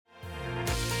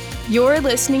You're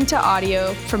listening to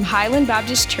audio from Highland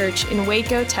Baptist Church in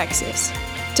Waco, Texas.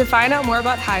 To find out more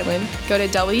about Highland, go to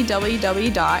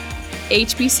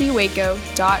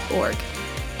www.hbcwaco.org.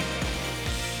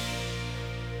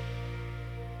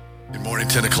 Good morning,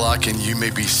 10 o'clock, and you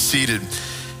may be seated.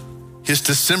 It's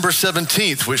December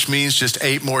 17th, which means just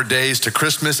 8 more days to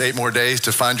Christmas, 8 more days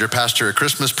to find your pastor a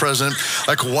Christmas present.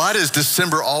 Like, why does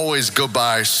December always go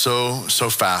by so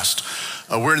fast?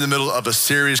 We're in the middle of a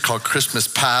series called Christmas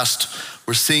Past.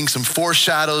 We're seeing some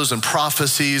foreshadows and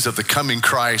prophecies of the coming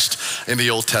Christ in the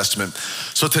Old Testament.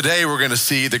 So today we're gonna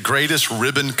see the greatest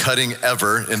ribbon cutting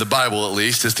ever, in the Bible at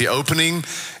least, is the opening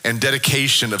and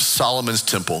dedication of Solomon's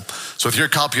temple. So with your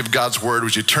copy of God's word,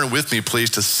 would you turn with me please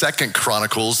to 2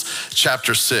 Chronicles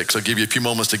chapter 6. I'll give you a few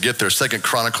moments to get there. 2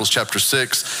 Chronicles chapter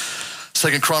 6.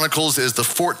 2 Chronicles is the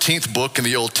 14th book in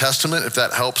the Old Testament, if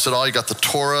that helps at all. You got the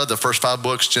Torah, the first 5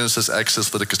 books, Genesis,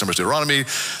 Exodus, Leviticus, Numbers, Deuteronomy,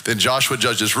 then Joshua,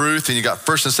 Judges, Ruth, then you got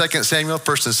 1st and 2nd Samuel,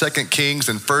 1st and 2nd Kings,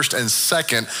 and 1st and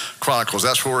 2nd Chronicles.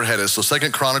 That's where we're headed. So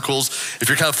 2nd Chronicles, if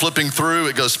you're kind of flipping through,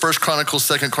 it goes 1st Chronicles,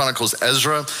 2nd Chronicles,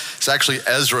 Ezra. It's actually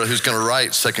Ezra who's gonna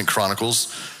write 2nd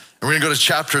Chronicles. And we're gonna go to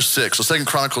chapter 6. So 2nd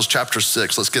Chronicles chapter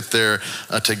 6. Let's get there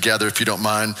together if you don't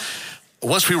mind.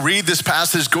 Once we read this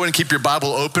passage, go ahead and keep your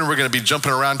Bible open. We're gonna be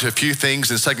jumping around to a few things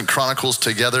in 2nd Chronicles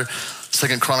together.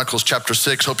 2nd Chronicles chapter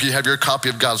 6. Hope you have your copy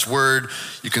of God's word.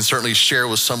 You can certainly share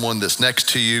with someone that's next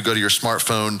to you. Go to your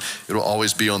smartphone. It'll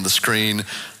always be on the screen in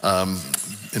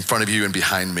front of you and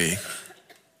behind me.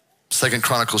 2nd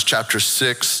Chronicles chapter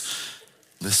 6.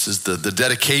 This is the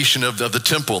dedication of the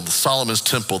temple, the Solomon's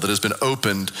temple that has been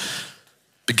opened.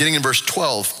 Beginning in verse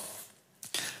 12.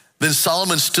 Then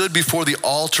Solomon stood before the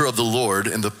altar of the Lord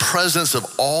in the presence of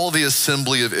all the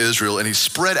assembly of Israel, and he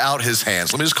spread out his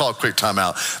hands. Let me just call a quick time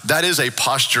out. That is a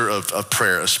posture of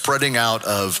prayer, a spreading out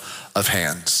of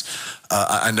hands.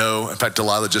 I know, in fact,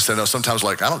 Delilah just said, no, sometimes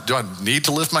like, do I need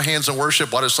to lift my hands in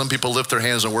worship? Why do some people lift their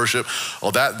hands in worship?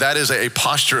 Well, that is a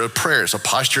posture of prayer. It's a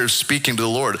posture of speaking to the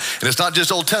Lord. And it's not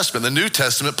just Old Testament. The New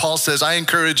Testament, Paul says, I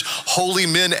encourage holy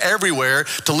men everywhere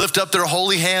to lift up their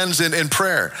holy hands in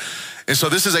prayer. And so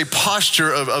this is a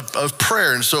posture of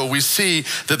prayer. And so we see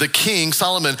that the king,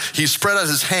 Solomon, he spread out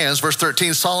his hands. Verse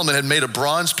 13, Solomon had made a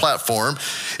bronze platform.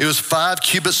 It was 5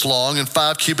 cubits long and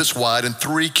 5 cubits wide and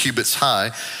 3 cubits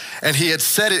high. And he had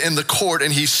set it in the court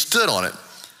and he stood on it.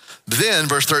 Then,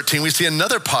 verse 13, we see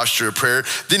another posture of prayer.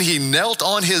 Then he knelt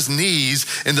on his knees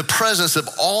in the presence of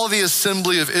all the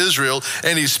assembly of Israel,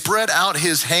 and he spread out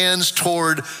his hands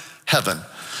toward heaven.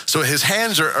 So his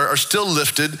hands are still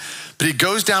lifted, but he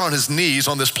goes down on his knees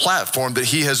on this platform that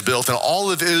he has built, and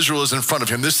all of Israel is in front of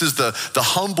him. This is the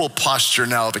humble posture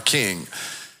now of a king.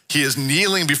 He is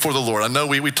kneeling before the Lord. I know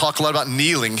we talk a lot about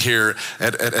kneeling here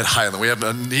at Highland. We have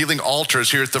kneeling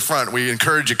altars here at the front. We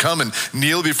encourage you, come and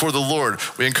kneel before the Lord.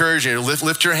 We encourage you to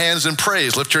lift your hands in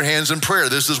praise, lift your hands in prayer.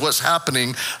 This is what's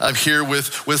happening here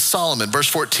with Solomon. Verse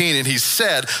 14, and he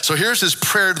said, so here's his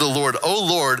prayer to the Lord, O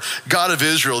Lord, God of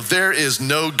Israel, there is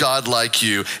no God like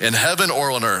you in heaven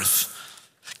or on earth,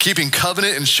 keeping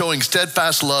covenant and showing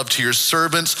steadfast love to your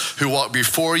servants who walk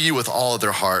before you with all of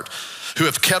their heart, who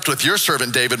have kept with your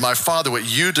servant David, my father, what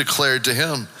you declared to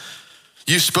him.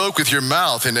 You spoke with your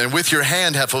mouth and with your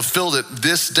hand have fulfilled it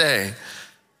this day.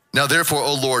 Now therefore,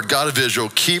 O Lord, God of Israel,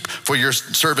 keep for your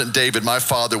servant David, my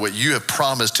father, what you have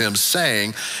promised him,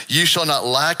 saying, you shall not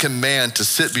lack a man to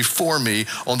sit before me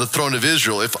on the throne of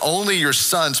Israel. If only your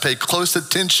sons pay close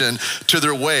attention to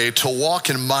their way, to walk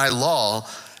in my law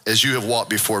as you have walked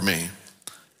before me.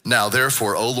 Now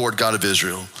therefore, O Lord God of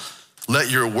Israel,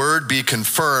 let your word be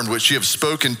confirmed, which you have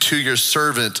spoken to your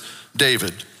servant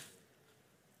David.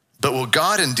 But will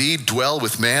God indeed dwell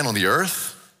with man on the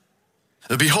earth?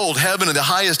 And behold, heaven and the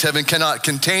highest heaven cannot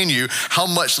contain you, how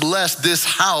much less this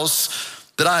house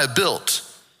that I have built.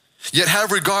 Yet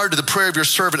have regard to the prayer of your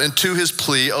servant and to his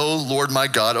plea, O Lord my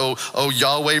God, O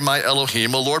Yahweh my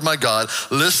Elohim, O Lord my God,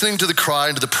 listening to the cry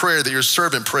and to the prayer that your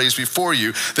servant prays before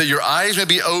you, that your eyes may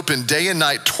be open day and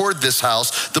night toward this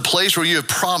house, the place where you have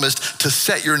promised to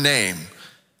set your name,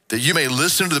 that you may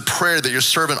listen to the prayer that your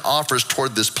servant offers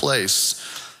toward this place.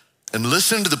 And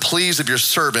listen to the pleas of your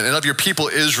servant and of your people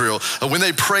Israel when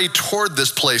they pray toward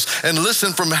this place, and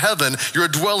listen from heaven, your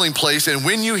dwelling place, and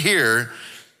when you hear,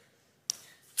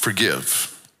 forgive.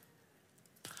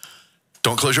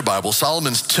 Don't close your Bible.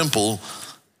 Solomon's temple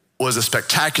was a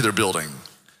spectacular building.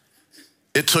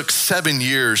 It took 7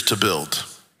 years to build.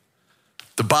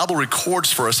 The Bible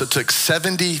records for us it took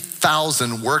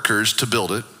 70,000 workers to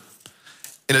build it.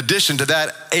 In addition to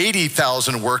that,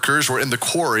 80,000 workers were in the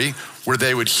quarry where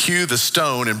they would hew the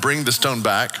stone and bring the stone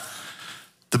back.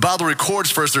 The Bible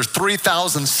records for us there's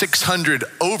 3,600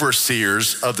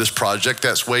 overseers of this project.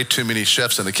 That's way too many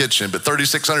chefs in the kitchen, but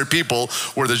 3,600 people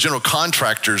were the general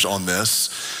contractors on this.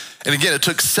 And again, it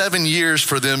took 7 years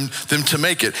for them to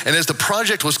make it. And as the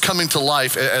project was coming to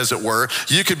life, as it were,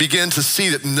 you could begin to see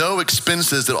that no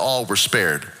expenses at all were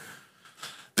spared.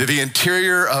 The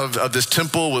interior of this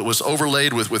temple was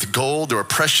overlaid with gold. There were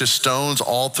precious stones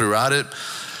all throughout it.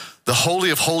 The Holy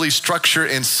of Holies structure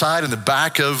inside and the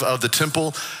back of the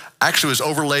temple actually was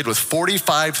overlaid with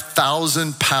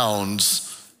 45,000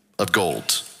 pounds of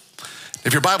gold.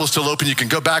 If your Bible's still open, you can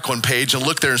go back one page and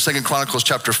look there in 2 Chronicles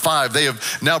chapter 5. They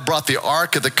have now brought the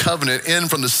Ark of the Covenant in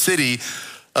from the city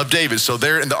of David. So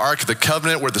there in the Ark of the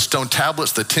Covenant were the stone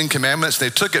tablets, the 10 Commandments.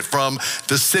 They took it from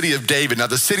the city of David. Now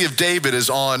the city of David is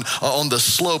on the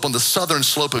slope, on the southern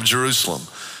slope of Jerusalem.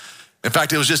 In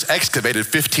fact, it was just excavated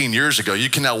 15 years ago. You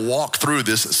can now walk through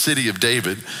this city of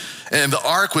David. And the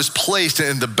ark was placed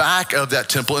in the back of that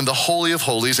temple in the Holy of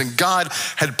Holies. And God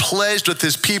had pledged with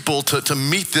his people to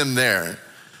meet them there.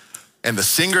 And the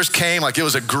singers came, like it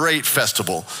was a great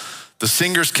festival. The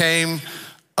singers came,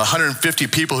 150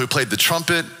 people who played the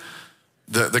trumpet.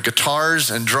 The guitars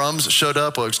and drums showed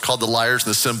up. Well, it's called the lyres and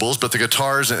the cymbals, but the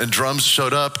guitars and drums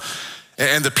showed up.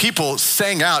 And the people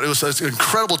sang out. It was an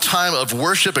incredible time of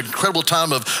worship, an incredible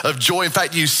time of joy. In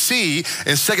fact, you see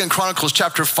in 2 Chronicles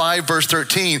chapter 5, verse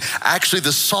 13, actually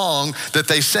the song that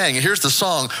they sang. And here's the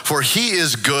song: "For he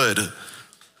is good,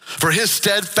 for his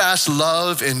steadfast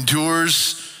love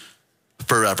endures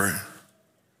forever."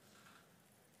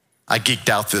 I geeked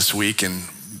out this week and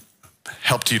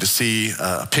helped you to see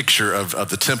a picture of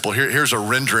the temple. Here's a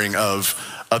rendering of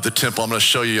the temple. I'm gonna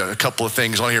show you a couple of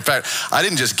things on here. In fact, I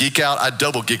didn't just geek out, I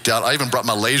double geeked out. I even brought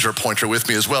my laser pointer with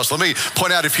me as well. So let me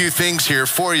point out a few things here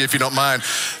for you if you don't mind.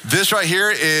 This right here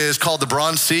is called the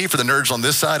Bronze Sea. For the nerds on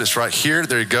this side, it's right here.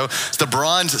 There you go. It's the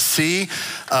Bronze Sea.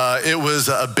 It was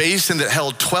a basin that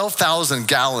held 12,000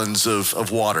 gallons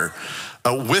of water.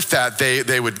 With that,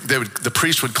 the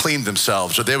priest would clean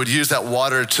themselves, or they would use that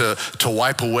water to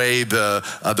wipe away the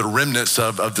remnants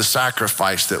of the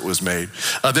sacrifice that was made.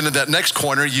 Then in that next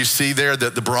corner, you see there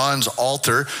that the bronze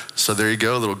altar. So there you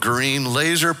go, a little green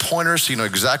laser pointer, so you know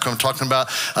exactly what I'm talking about.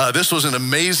 This was an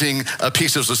amazing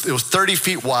piece. It was 30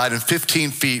 feet wide and 15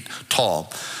 feet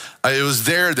tall. It was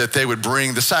there that they would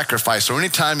bring the sacrifice. So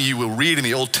anytime you will read in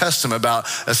the Old Testament about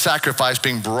a sacrifice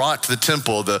being brought to the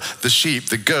temple, the sheep,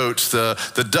 the goats,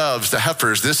 the doves, the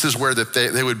heifers, this is where that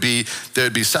they would be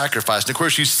sacrificed. And of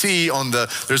course, you see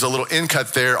there's a little end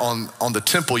cut there on the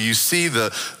temple. You see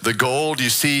the gold.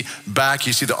 You see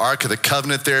the Ark of the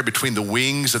Covenant there between the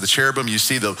wings of the cherubim. You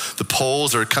see the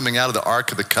poles that are coming out of the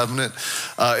Ark of the Covenant.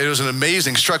 It was an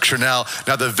amazing structure. Now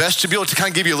the vestibule, to kind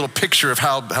of give you a little picture of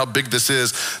how big this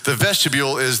is. The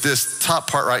vestibule is this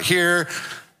top part right here.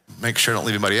 Make sure I don't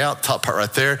leave anybody out. Top part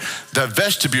right there. The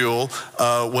vestibule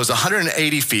was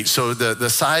 180 feet, so the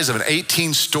size of an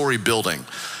 18-story building.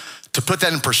 To put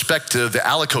that in perspective, the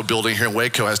Alico building here in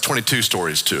Waco has 22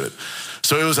 stories to it.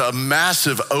 So it was a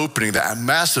massive opening, that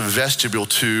massive vestibule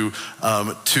to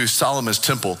Solomon's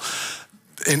temple.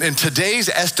 In today's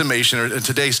estimation, or in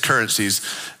today's currencies,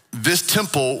 this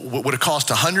temple would have cost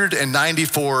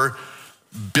 $194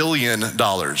 billion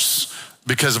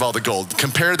because of all the gold.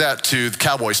 Compare that to the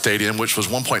Cowboy Stadium, which was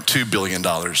 $1.2 billion.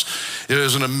 It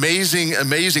was an amazing,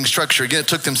 amazing structure. Again, it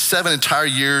took them 7 entire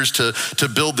years to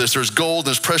build this. There's gold,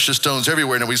 there's precious stones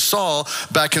everywhere. Now we saw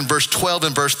back in verse 12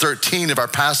 and verse 13 of our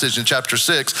passage in chapter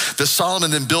 6, that Solomon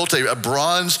then built a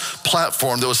bronze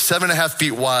platform that was 7.5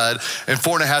 feet wide and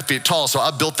 4.5 feet tall. So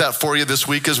I built that for you this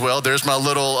week as well. There's my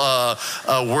little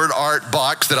word art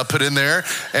box that I put in there,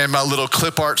 and my little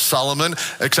clip art Solomon,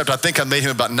 except I think I made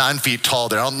him about 9 feet tall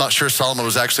there. I'm not sure Solomon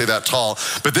was actually that tall,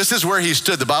 but this is where he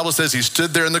stood. The Bible says he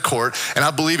stood there in the court, and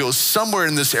I believe it was somewhere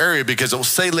in this area, because it will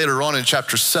say later on in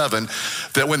chapter 7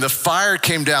 that when the fire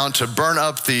came down to burn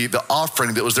up the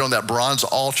offering that was there on that bronze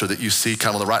altar that you see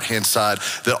kind of on the right-hand side,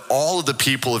 that all of the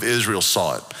people of Israel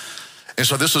saw it. And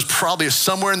so this was probably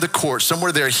somewhere in the court,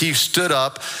 somewhere there, he stood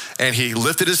up and he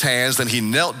lifted his hands, then he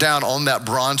knelt down on that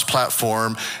bronze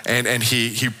platform, and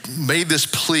he made this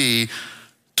plea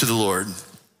to the Lord.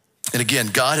 And again,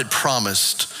 God had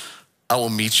promised, I will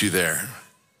meet you there.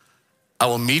 I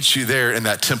will meet you there in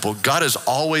that temple. God has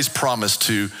always promised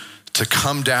to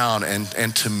come down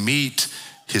and to meet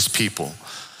his people.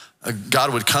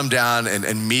 God would come down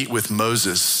and meet with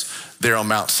Moses there on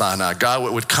Mount Sinai.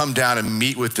 God would come down and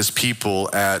meet with his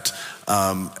people at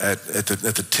at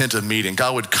the tent of meeting.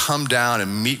 God would come down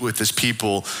and meet with his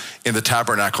people in the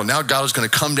tabernacle. Now God was going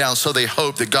to come down, so they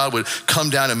hoped that God would come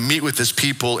down and meet with his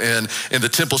people in the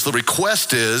temple. So the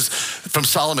request is from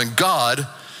Solomon, God,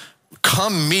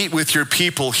 come meet with your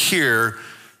people here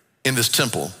in this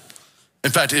temple. In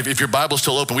fact, if your Bible's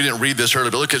still open, we didn't read this earlier,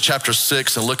 but look at chapter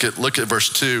 6 and look at verse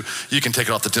 2. You can take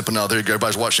it off the temple now. There you go.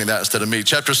 Everybody's watching that instead of me.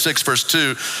 Chapter 6, verse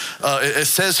 2, it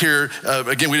says here,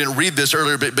 again, we didn't read this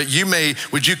earlier, but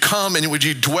would you come and would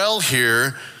you dwell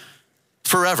here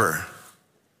forever?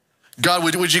 God,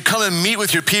 would you come and meet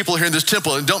with your people here in this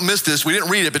temple? And don't miss this. We didn't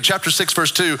read it, but chapter 6,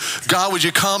 verse 2, God, would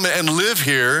you come and live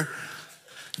here?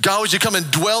 God, would you come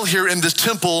and dwell here in this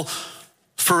temple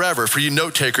forever? For you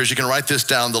note takers, you can write this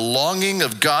down. The longing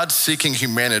of God seeking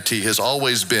humanity has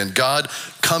always been, God,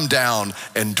 come down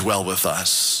and dwell with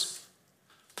us.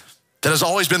 That has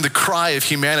always been the cry of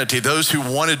humanity, those who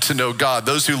wanted to know God,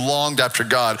 those who longed after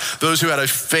God, those who had a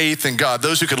faith in God,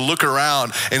 those who could look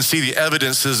around and see the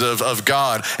evidences of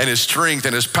God and his strength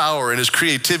and his power and his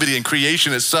creativity and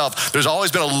creation itself. There's always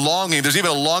been a longing. There's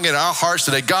even a longing in our hearts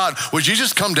today. God, would you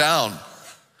just come down?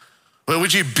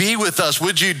 Would you be with us?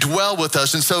 Would you dwell with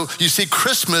us? And so you see,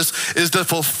 Christmas is the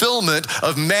fulfillment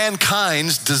of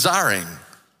mankind's desiring.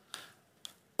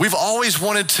 We've always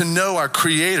wanted to know our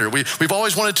Creator. We've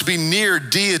always wanted to be near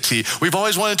deity. We've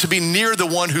always wanted to be near the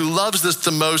one who loves us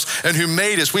the most and who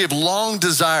made us. We have long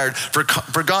desired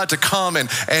for God to come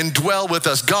and dwell with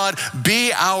us. God,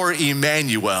 be our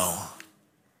Emmanuel.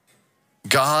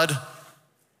 God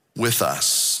with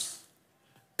us.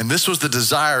 And this was the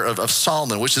desire of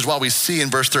Solomon, which is why we see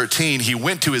in verse 13, he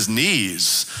went to his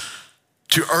knees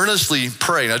to earnestly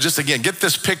pray. Now just again, get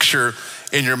this picture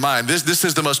in your mind. This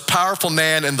is the most powerful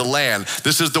man in the land.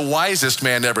 This is the wisest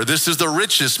man ever. This is the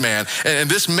richest man. And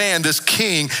this man, this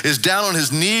king, is down on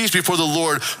his knees before the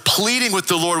Lord, pleading with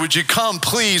the Lord, would you come,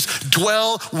 please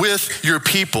dwell with your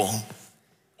people?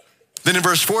 Then in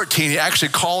verse 14, he actually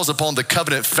calls upon the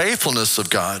covenant faithfulness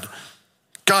of God.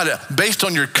 God, based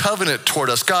on your covenant toward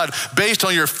us, God, based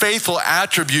on your faithful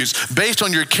attributes, based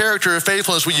on your character of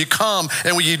faithfulness, will you come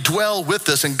and will you dwell with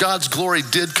us? And God's glory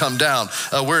did come down.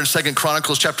 We're in 2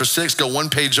 Chronicles chapter 6. Go one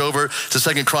page over to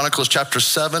 2 Chronicles chapter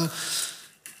 7.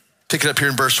 Pick it up here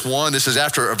in verse 1. This is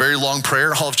after a very long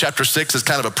prayer. All of chapter 6 is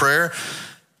kind of a prayer.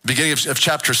 Beginning of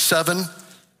chapter 7,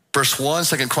 verse 1,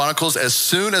 2 Chronicles. As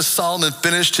soon as Solomon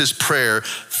finished his prayer,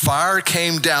 fire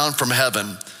came down from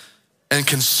heaven and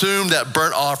consumed that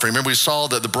burnt offering. Remember, we saw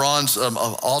that the bronze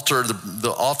altar,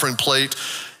 the offering plate,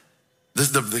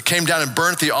 it came down and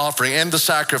burnt the offering and the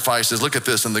sacrifices. Look at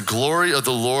this. And the glory of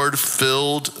the Lord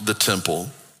filled the temple.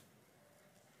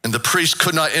 And the priest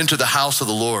could not enter the house of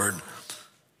the Lord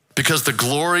because the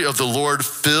glory of the Lord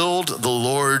filled the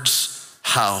Lord's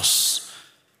house.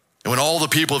 And when all the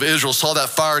people of Israel saw that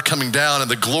fire coming down and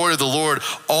the glory of the Lord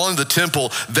on the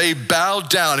temple, they bowed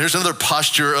down. Here's another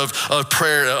posture of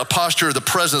prayer, a posture of the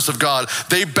presence of God.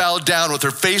 They bowed down with their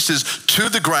faces to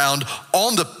the ground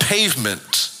on the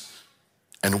pavement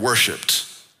and worshiped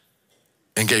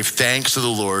and gave thanks to the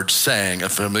Lord, saying a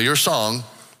familiar song,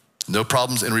 no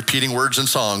problems in repeating words and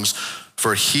songs,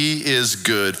 for he is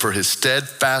good, for his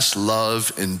steadfast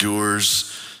love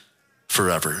endures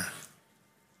forever.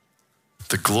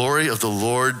 The glory of the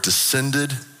Lord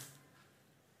descended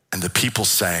and the people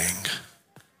sang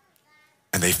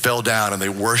and they fell down and they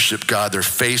worshiped God, their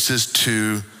faces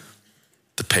to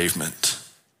the pavement.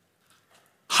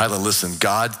 Highland, listen,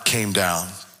 God came down,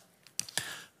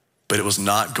 but it was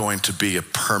not going to be a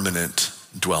permanent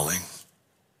dwelling.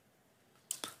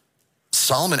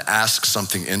 Solomon asks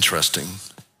something interesting.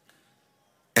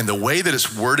 And the way that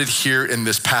it's worded here in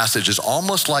this passage is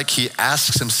almost like he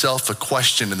asks himself a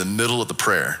question in the middle of the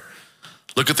prayer.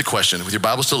 Look at the question. With your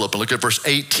Bible still open, look at verse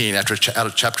 18 out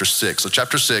of chapter 6. So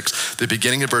chapter 6, the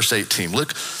beginning of verse 18.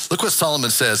 Look what Solomon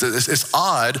says. It's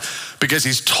odd because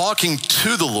he's talking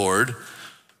to the Lord,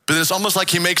 but it's almost like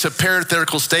he makes a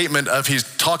parenthetical statement of he's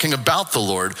talking about the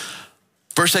Lord.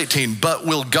 Verse 18, but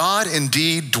will God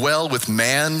indeed dwell with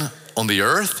man on the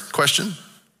earth? Question.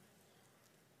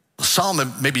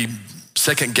 Solomon may be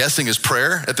second guessing his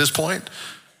prayer at this point.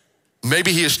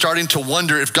 Maybe he is starting to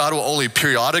wonder if God will only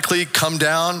periodically come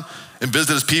down and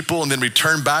visit his people and then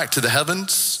return back to the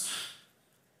heavens.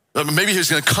 Maybe he's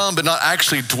gonna come but not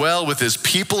actually dwell with his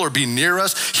people or be near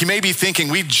us. He may be thinking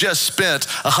we just spent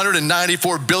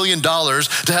 $194 billion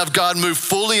to have God move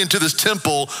fully into this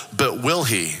temple, but will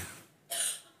he?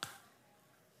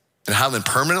 And how then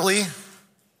permanently?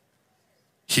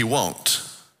 He won't.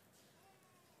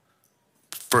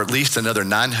 For at least another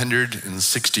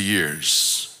 960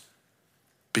 years.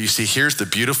 But you see, here's the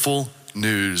beautiful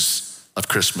news of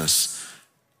Christmas.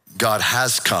 God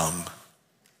has come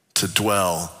to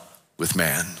dwell with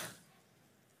man.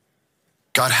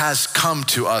 God has come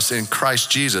to us in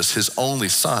Christ Jesus, his only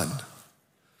son.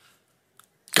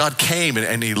 God came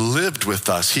and he lived with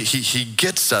us. He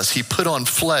gets us. He put on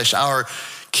flesh. Our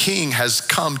King has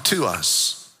come to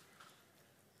us.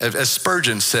 As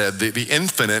Spurgeon said, the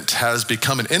infinite has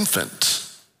become an infant.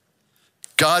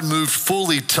 God moved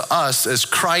fully to us as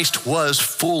Christ was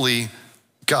fully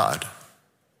God.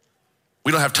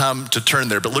 We don't have time to turn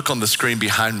there, but look on the screen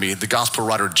behind me, the gospel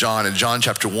writer John. In John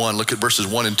chapter 1, look at verses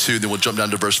 1 and 2, then we'll jump down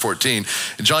to verse 14.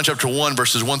 In John chapter 1,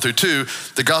 verses 1 through 2,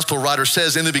 the gospel writer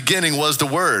says, in the beginning was the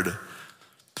Word,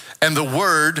 and the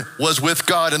Word was with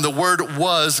God, and the Word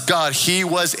was God. He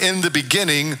was in the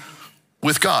beginning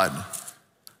with God.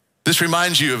 This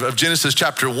reminds you of Genesis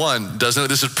chapter 1, doesn't it?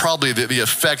 This is probably the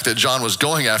effect that John was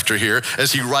going after here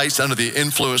as he writes under the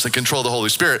influence and control of the Holy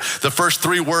Spirit. The first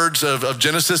three words of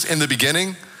Genesis, in the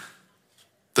beginning.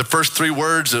 The first three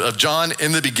words of John,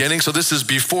 in the beginning. So this is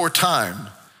before time.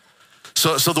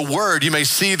 So the word you may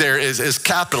see there is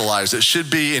capitalized. It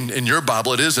should be in your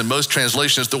Bible. It is in most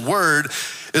translations. The word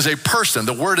is a person.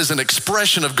 The word is an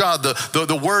expression of God.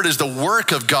 The word is the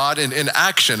work of God in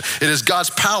action. It is God's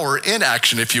power in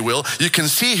action, if you will. You can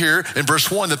see here in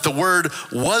verse 1 that the word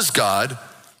was God,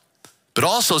 but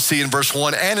also see in verse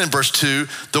 1 and in verse 2,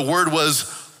 the word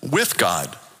was with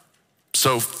God.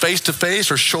 So face to face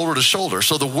or shoulder to shoulder.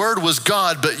 So the word was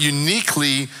God, but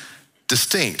uniquely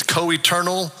distinct,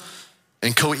 co-eternal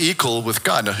and co-equal with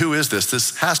God. Now, who is this?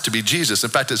 This has to be Jesus.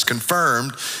 In fact, it's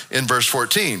confirmed in verse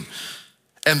 14.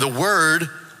 And the word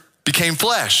became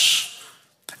flesh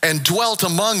and dwelt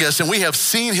among us, and we have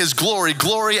seen his glory,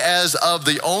 glory as of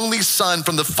the only Son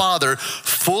from the Father,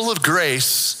 full of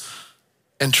grace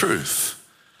and truth.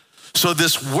 So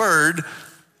this word,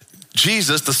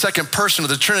 Jesus, the second person of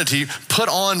the Trinity, put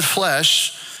on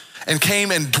flesh and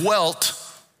came and dwelt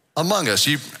among us.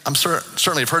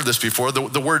 Certainly have heard this before.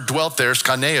 The word dwelt there,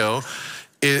 skaneo,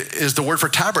 is the word for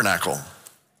tabernacle.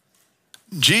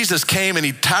 Jesus came and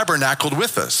he tabernacled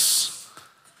with us.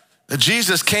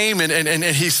 Jesus came and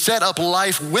he set up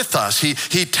life with us. He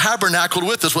tabernacled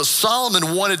with us. What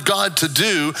Solomon wanted God to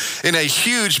do in a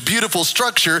huge, beautiful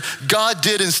structure, God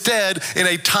did instead in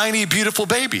a tiny, beautiful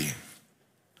baby.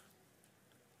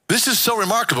 This is so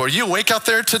remarkable. Are you awake out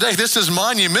there today? This is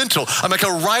monumental. I'm like,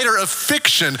 a writer of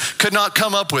fiction could not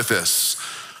come up with this.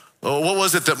 What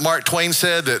was it that Mark Twain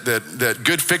said? That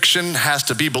good fiction has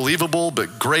to be believable,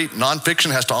 but great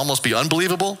nonfiction has to almost be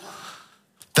unbelievable?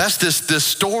 That's this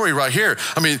story right here.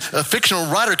 I mean, a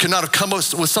fictional writer could not have come up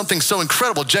with something so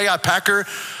incredible. J.I. Packer,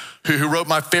 who wrote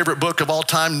my favorite book of all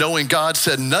time, Knowing God,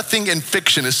 said, nothing in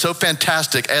fiction is so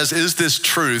fantastic as is this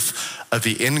truth of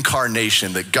the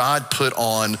incarnation, that God put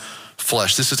on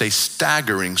flesh. This is a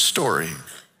staggering story.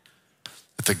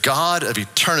 That the God of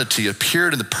eternity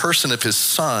appeared in the person of his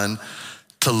Son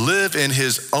to live in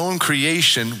his own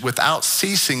creation without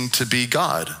ceasing to be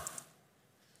God.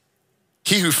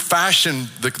 He who fashioned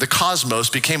the cosmos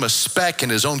became a speck in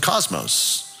his own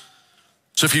cosmos.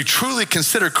 So if you truly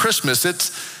consider Christmas,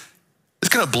 it's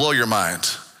gonna blow your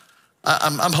mind.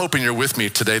 I'm hoping you're with me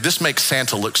today. This makes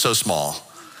Santa look so small.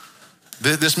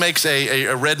 This makes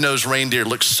a red-nosed reindeer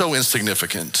look so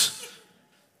insignificant.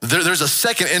 There's a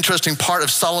second interesting part of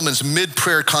Solomon's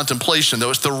mid-prayer contemplation, though.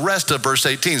 It's the rest of verse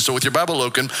 18. So with your Bible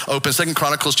open 2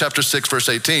 Chronicles chapter 6, verse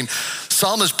 18.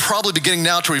 Solomon's probably beginning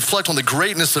now to reflect on the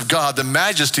greatness of God, the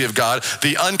majesty of God,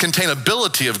 the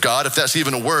uncontainability of God, if that's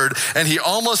even a word. And he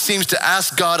almost seems to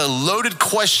ask God a loaded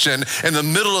question in the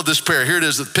middle of this prayer. Here it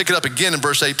is. Pick it up again in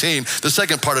verse 18, the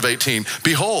second part of 18.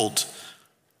 Behold,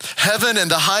 heaven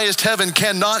and the highest heaven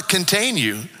cannot contain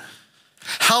you.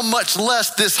 How much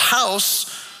less this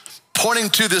house, pointing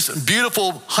to this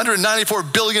beautiful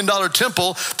 $194 billion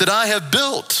temple that I have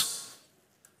built.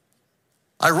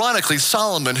 Ironically,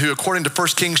 Solomon, who according to 1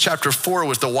 Kings chapter 4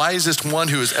 was the wisest one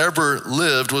who has ever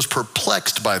lived, was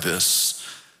perplexed by this.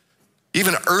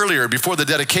 Even earlier, before the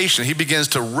dedication, he begins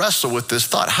to wrestle with this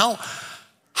thought.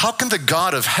 How can the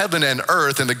God of heaven and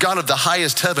earth and the God of the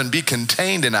highest heaven be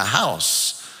contained in a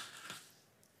house?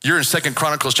 You're in 2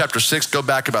 Chronicles chapter 6, go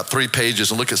back about 3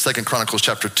 pages and look at 2 Chronicles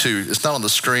chapter 2. It's not on the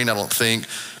screen, I don't think,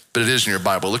 but it is in your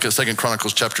Bible. Look at 2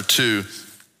 Chronicles chapter 2,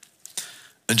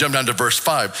 And jump down to verse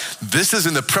 5. This is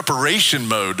in the preparation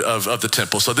mode of the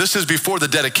temple. So this is before the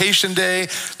dedication day.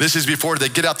 This is before they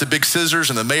get out the big scissors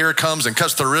and the mayor comes and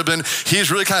cuts the ribbon. He's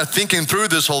really kind of thinking through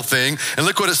this whole thing. And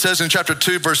look what it says in chapter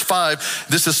 2, verse 5.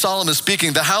 This is Solomon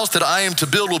speaking. The house that I am to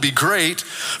build will be great,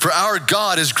 for our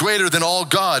God is greater than all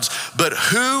gods. But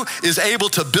who is able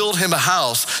to build him a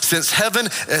house, since heaven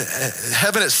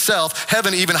itself,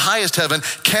 heaven, even highest heaven,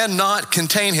 cannot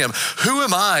contain him? Who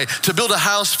am I to build a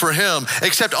house for him,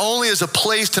 except only as a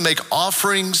place to make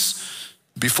offerings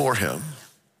before him?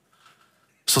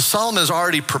 So Solomon is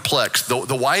already perplexed.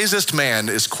 The wisest man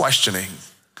is questioning,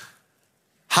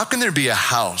 how can there be a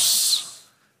house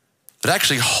that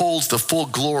actually holds the full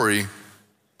glory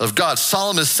of God?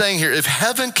 Solomon is saying here, if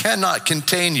heaven cannot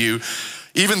contain you,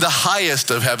 even the highest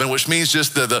of heaven, which means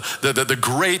just the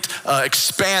great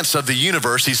expanse of the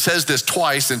universe. He says this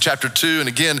twice in chapter 2 and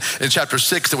again in chapter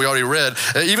 6 that we already read.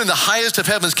 Even the highest of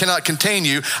heavens cannot contain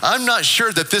you. I'm not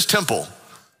sure that this temple,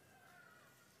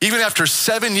 even after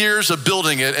 7 years of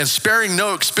building it and sparing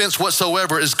no expense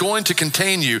whatsoever, is going to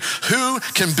contain you. Who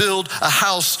can build a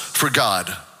house for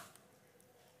God?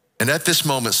 And at this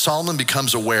moment, Solomon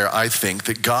becomes aware, I think,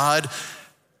 that God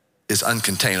is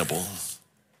uncontainable.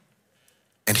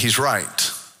 And he's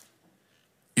right.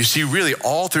 You see, really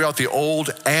all throughout the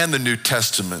Old and the New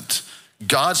Testament,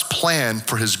 God's plan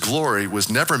for his glory was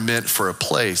never meant for a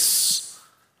place,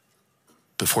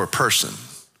 but for a person.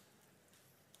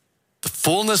 The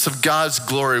fullness of God's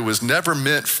glory was never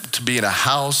meant to be in a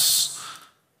house,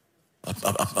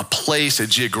 a place, a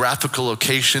geographical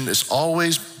location. It's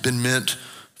always been meant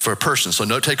for a person. So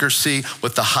note takers, see,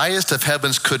 what the highest of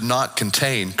heavens could not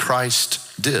contain,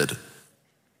 Christ did.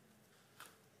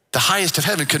 The highest of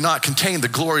heaven could not contain the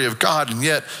glory of God, and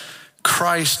yet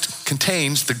Christ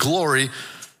contains the glory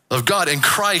of God. In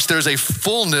Christ, there's a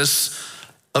fullness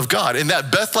of God. In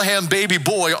that Bethlehem baby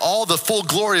boy, all the full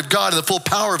glory of God and the full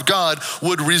power of God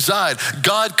would reside.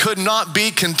 God could not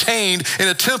be contained in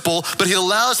a temple, but he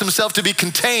allows himself to be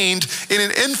contained in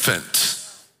an infant.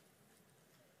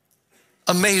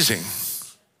 Amazing.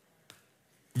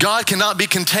 God cannot be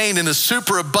contained in the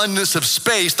superabundance of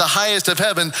space, the highest of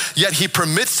heaven, yet he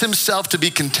permits himself to be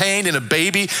contained in a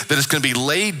baby that is going to be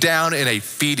laid down in a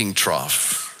feeding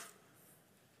trough.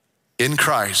 In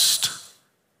Christ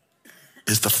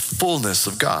is the fullness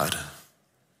of God.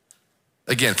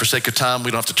 Again, for sake of time,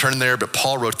 we don't have to turn there, but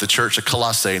Paul wrote to the church at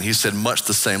Colossae, and he said much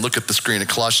the same. Look at the screen in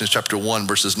Colossians chapter 1,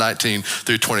 verses 19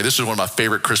 through 20. This is one of my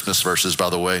favorite Christmas verses, by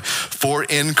the way. For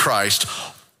in Christ,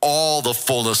 all the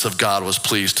fullness of God was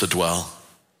pleased to dwell.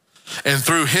 And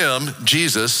through him,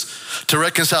 Jesus, to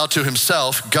reconcile to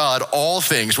himself, God, all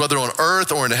things, whether on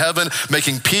earth or in heaven,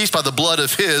 making peace by the blood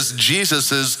of his,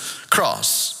 Jesus's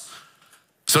cross.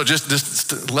 So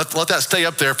just let that stay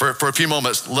up there for a few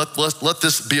moments. Let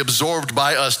this be absorbed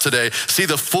by us today. See,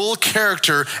 the full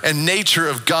character and nature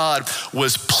of God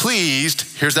was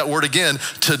pleased, here's that word again,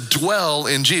 to dwell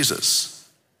in Jesus.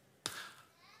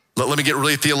 Let me get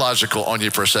really theological on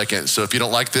you for a second. So if you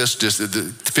don't like this, just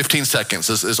 15 seconds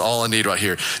is all I need right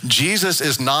here. Jesus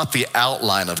is not the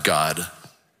outline of God.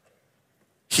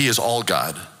 He is all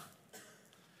God.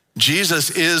 Jesus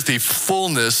is the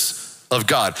fullness of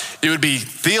God. It would be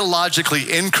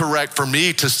theologically incorrect for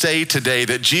me to say today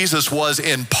that Jesus was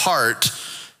in part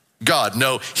God.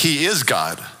 No, he is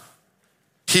God.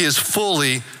 He is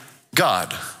fully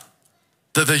God.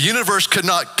 That the universe could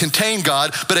not contain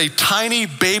God, but a tiny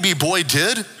baby boy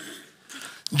did.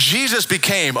 Jesus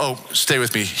became, stay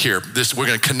with me here. We're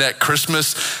gonna connect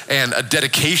Christmas and a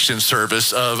dedication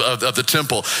service of the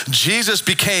temple. Jesus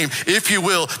became, if you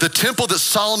will, the temple that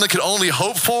Solomon could only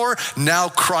hope for. Now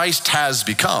Christ has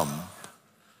become.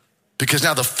 Because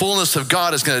now the fullness of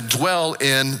God is gonna dwell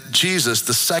in Jesus,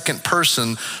 the second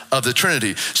person of the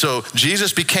Trinity. So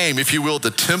Jesus became, if you will,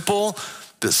 the temple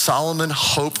that Solomon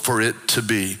hoped for it to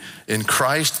be. In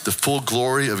Christ, the full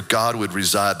glory of God would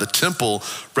reside. The temple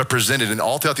represented in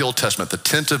all throughout the Old Testament, the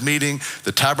tent of meeting,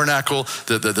 the tabernacle,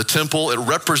 the temple, it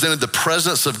represented the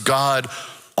presence of God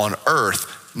on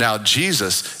earth. Now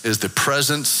Jesus is the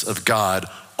presence of God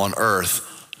on earth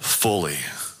fully.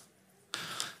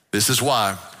 This is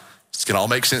why it's gonna all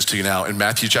make sense to you now. In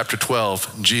Matthew chapter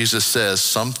 12, Jesus says,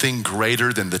 something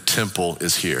greater than the temple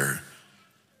is here.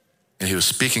 And he was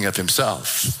speaking of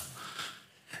himself.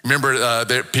 Remember,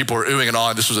 people were oohing and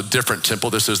ahhing. This was a different temple.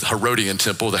 This is the Herodian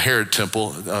temple, the Herod temple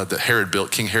that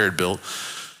King Herod built.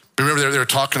 Remember they were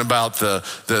talking about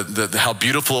the how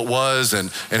beautiful it was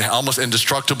and almost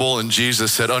indestructible. And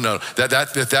Jesus said, oh no,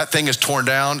 that thing is torn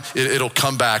down, it'll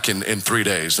come back in 3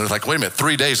 days. And it's like, wait a minute,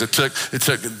 3 days? It took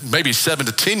maybe 7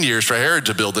 to 10 years for Herod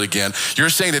to build it again. You're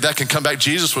saying that can come back?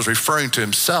 Jesus was referring to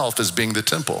himself as being the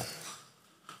temple,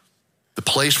 the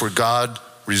place where God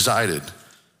resided.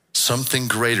 Something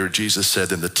greater, Jesus said,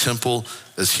 than the temple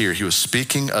is here. He was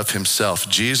speaking of himself.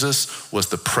 Jesus was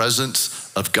the presence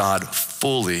of God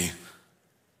fully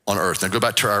on earth. Now go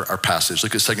back to our passage.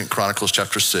 Look at 2 Chronicles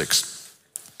chapter 6.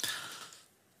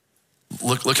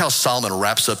 Look how Solomon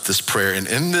wraps up this prayer. And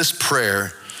in this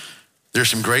prayer, there's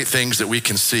some great things that we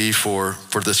can see for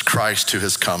this Christ who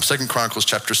has come. 2 Chronicles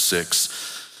chapter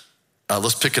 6.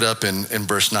 Let's pick it up in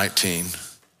verse 19.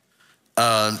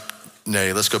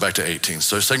 Let's go back to 18.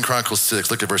 So 2 Chronicles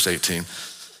 6, look at verse 18.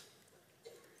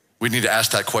 We need to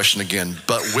ask that question again.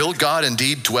 But will God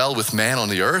indeed dwell with man on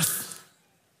the earth?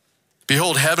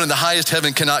 Behold, heaven and the highest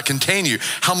heaven cannot contain you.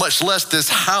 How much less this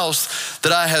house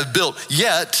that I have built?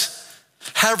 Yet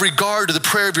have regard to the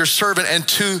prayer of your servant and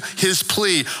to his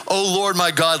plea. O Lord, my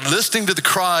God, listening to the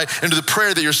cry and to the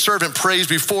prayer that your servant prays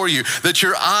before you, that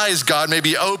your eyes, God, may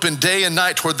be open day and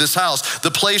night toward this house,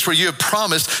 the place where you have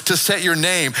promised to set your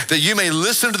name, that you may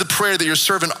listen to the prayer that your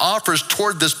servant offers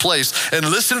toward this place, and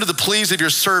listen to the pleas of your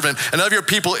servant and of your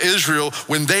people Israel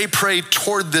when they pray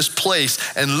toward this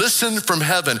place, and listen from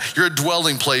heaven, your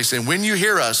dwelling place. And when you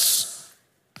hear us,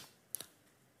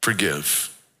 forgive.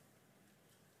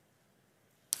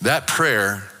 That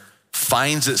prayer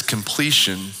finds its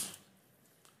completion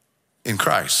in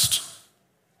Christ.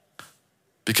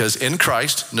 Because in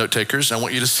Christ, note takers, I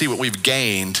want you to see what we've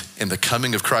gained in the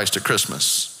coming of Christ at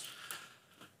Christmas.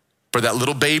 For that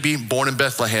little baby born in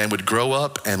Bethlehem would grow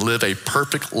up and live a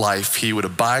perfect life. He would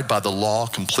abide by the law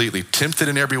completely, tempted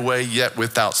in every way, yet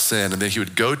without sin. And then he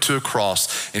would go to a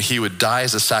cross and he would die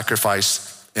as a sacrifice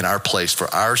in our place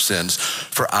for our sins,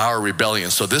 for our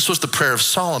rebellion. So this was the prayer of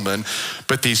Solomon,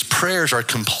 but these prayers are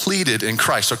completed in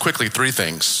Christ. So quickly, 3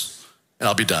 things, and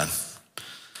I'll be done.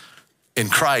 In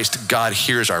Christ, God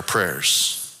hears our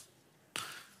prayers.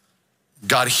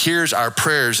 God hears our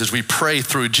prayers as we pray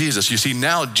through Jesus. You see,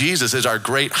 now Jesus is our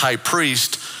great high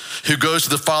priest who goes to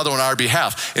the Father on our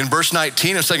behalf. In verse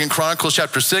 19 of 2 Chronicles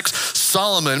chapter 6,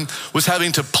 Solomon was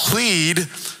having to plead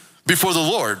before the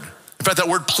Lord. In fact, that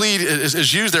word plead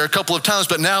is used there a couple of times,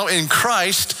 but now in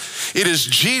Christ, it is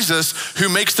Jesus who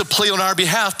makes the plea on our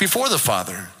behalf before the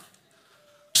Father.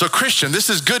 So Christian, this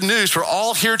is good news for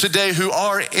all here today who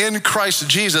are in Christ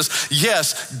Jesus.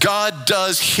 Yes, God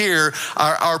does hear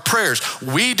our prayers.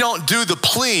 We don't do the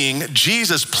pleading,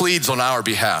 Jesus pleads on our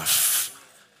behalf.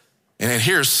 And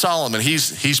here's Solomon,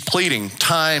 he's pleading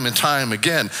time and time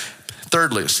again.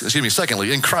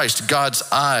 Secondly, in Christ, God's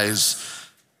eyes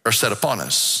are set upon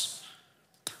us.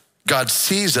 God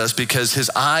sees us because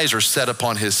his eyes are set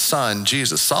upon his son,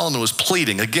 Jesus. Solomon was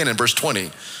pleading again in verse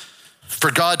 20 for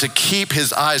God to keep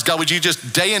his eyes. God, would you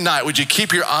just day and night, would you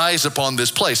keep your eyes upon this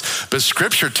place? But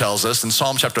scripture tells us in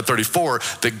Psalm chapter 34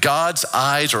 that God's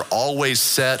eyes are always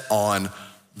set on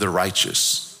the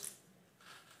righteous.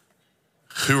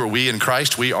 Who are we in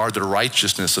Christ? We are the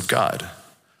righteousness of God.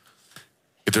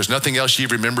 If there's nothing else you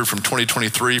remember from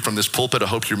 2023 from this pulpit, I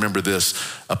hope you remember this.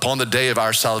 Upon the day of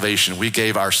our salvation, we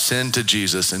gave our sin to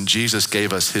Jesus and Jesus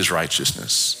gave us his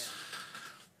righteousness.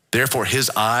 Therefore, his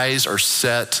eyes are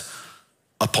set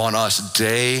upon us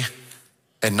day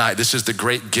and night. This is the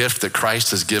great gift that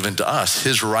Christ has given to us,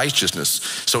 his righteousness.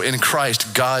 So in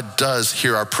Christ, God does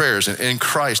hear our prayers, and in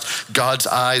Christ, God's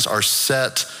eyes are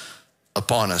set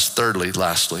upon us. Thirdly,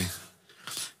 lastly,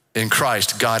 in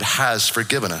Christ, God has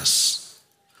forgiven us.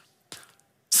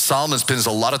 Solomon spends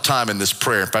a lot of time in this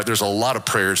prayer. In fact, there's a lot of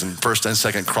prayers in 1st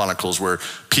and 2nd Chronicles where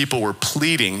people were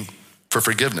pleading for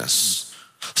forgiveness.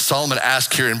 Solomon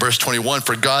asked here in verse 21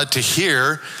 for God to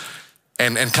hear,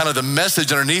 and kind of the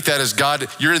message underneath that is, God,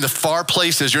 you're in the far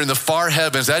places, you're in the far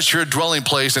heavens, that's your dwelling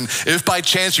place. And if by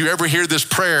chance you ever hear this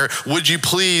prayer, would you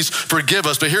please forgive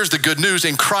us? But here's the good news,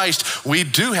 in Christ, we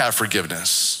do have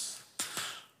forgiveness.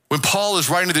 When Paul is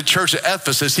writing to the church at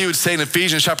Ephesus, he would say in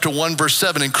Ephesians chapter 1, verse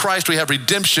 7, in Christ we have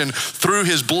redemption through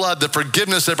his blood, the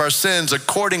forgiveness of our sins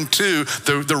according to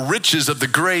the riches of the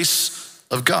grace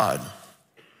of God.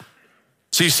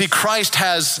 So you see, Christ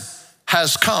has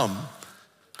come.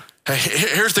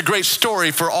 Here's the great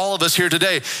story for all of us here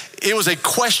today. It was a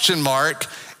question mark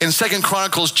in 2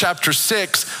 Chronicles chapter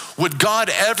 6, would God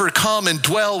ever come and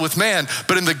dwell with man?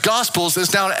 But in the Gospels,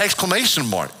 it's now an exclamation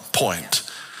point.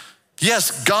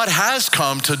 Yes, God has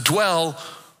come to dwell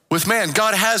with man.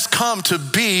 God has come to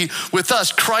be with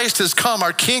us. Christ has come,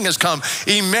 our King has come.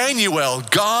 Emmanuel,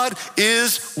 God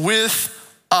is with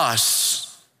us.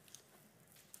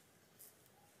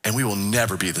 And we will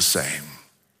never be the same.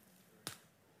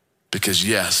 Because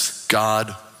yes,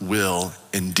 God will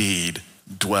indeed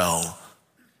dwell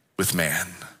with man.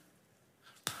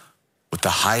 What the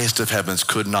highest of heavens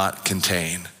could not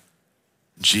contain,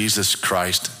 Jesus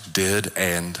Christ did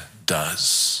and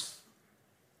does.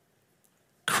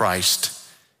 Christ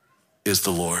is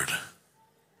the Lord.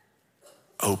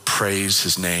 Oh, praise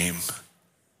his name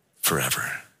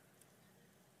forever.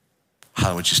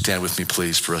 How would you stand with me,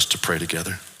 please, for us to pray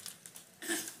together?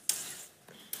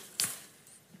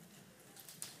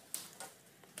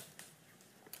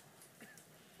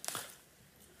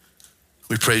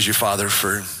 We praise you, Father,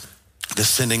 for the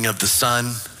sending of the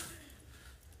Son.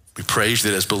 We praise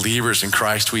that as believers in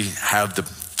Christ, we have the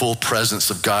full presence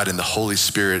of God and the Holy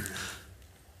Spirit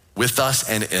with us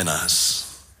and in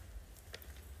us.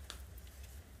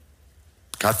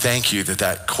 God, thank you that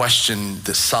that question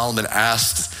that Solomon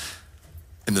asked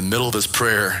in the middle of his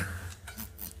prayer,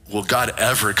 will God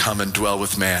ever come and dwell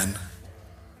with man,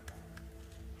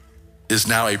 is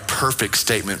now a perfect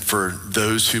statement for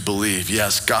those who believe,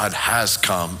 yes, God has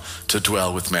come to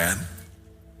dwell with man.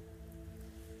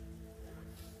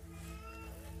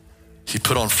 He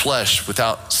put on flesh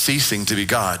without ceasing to be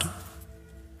God.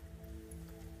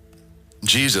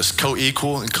 Jesus,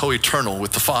 co-equal and co-eternal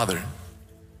with the Father.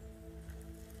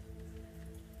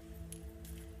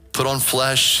 Put on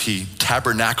flesh, he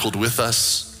tabernacled with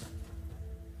us.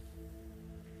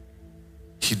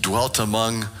 He dwelt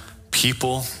among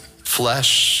people,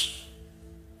 flesh.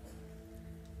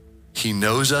 He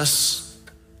knows us.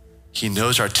 He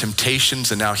knows our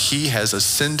temptations, and now he has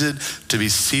ascended to be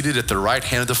seated at the right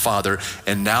hand of the Father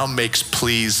and now makes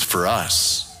pleas for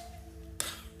us.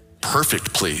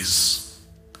 Perfect pleas.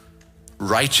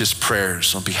 Righteous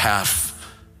prayers on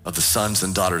behalf of the sons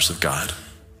and daughters of God.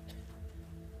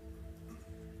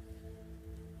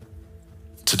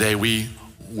 Today we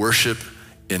worship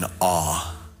in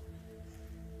awe.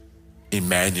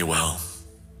 Emmanuel.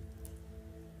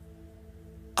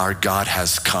 Our God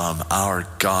has come. Our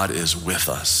God is with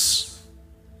us.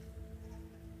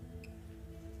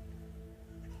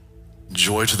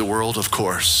 Joy to the world, of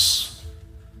course,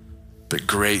 but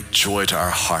great joy to our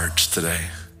hearts today.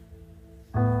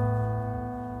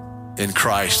 In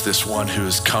Christ, this one who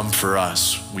has come for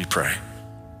us, we pray.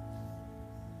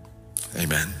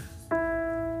 Amen.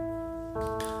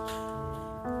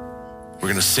 We're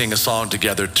going to sing a song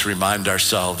together to remind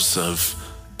ourselves of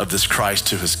this Christ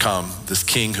who has come, this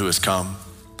King who has come.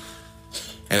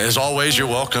 And as always, you're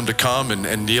welcome to come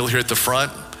and kneel here at the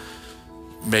front.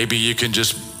 Maybe you can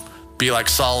just be like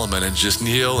Solomon and just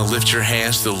kneel and lift your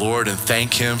hands to the Lord and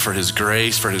thank him for his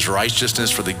grace, for his righteousness,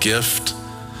 for the gift.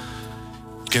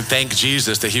 You can thank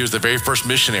Jesus that he was the very first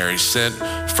missionary sent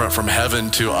from heaven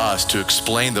to us to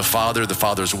explain the Father, the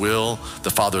Father's will,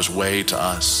 the Father's way to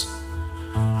us.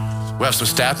 We have some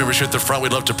staff members here at the front.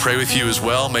 We'd love to pray with you as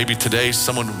well. Maybe today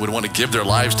someone would want to give their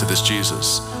lives to this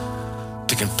Jesus,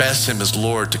 to confess him as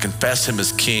Lord, to confess him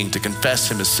as King, to confess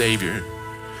him as Savior.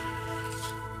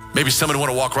 Maybe someone would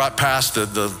want to walk right past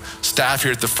the staff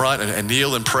here at the front and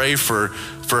kneel and pray for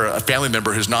a family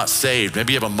member who's not saved.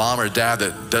 Maybe you have a mom or a dad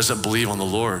that doesn't believe on the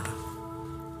Lord,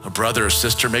 a brother or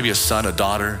sister, maybe a son, a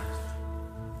daughter.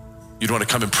 You'd want to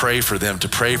come and pray for them, to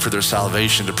pray for their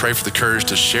salvation, to pray for the courage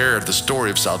to share the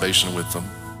story of salvation with them.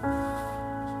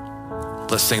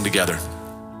 Let's sing together.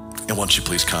 And won't you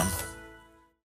please come?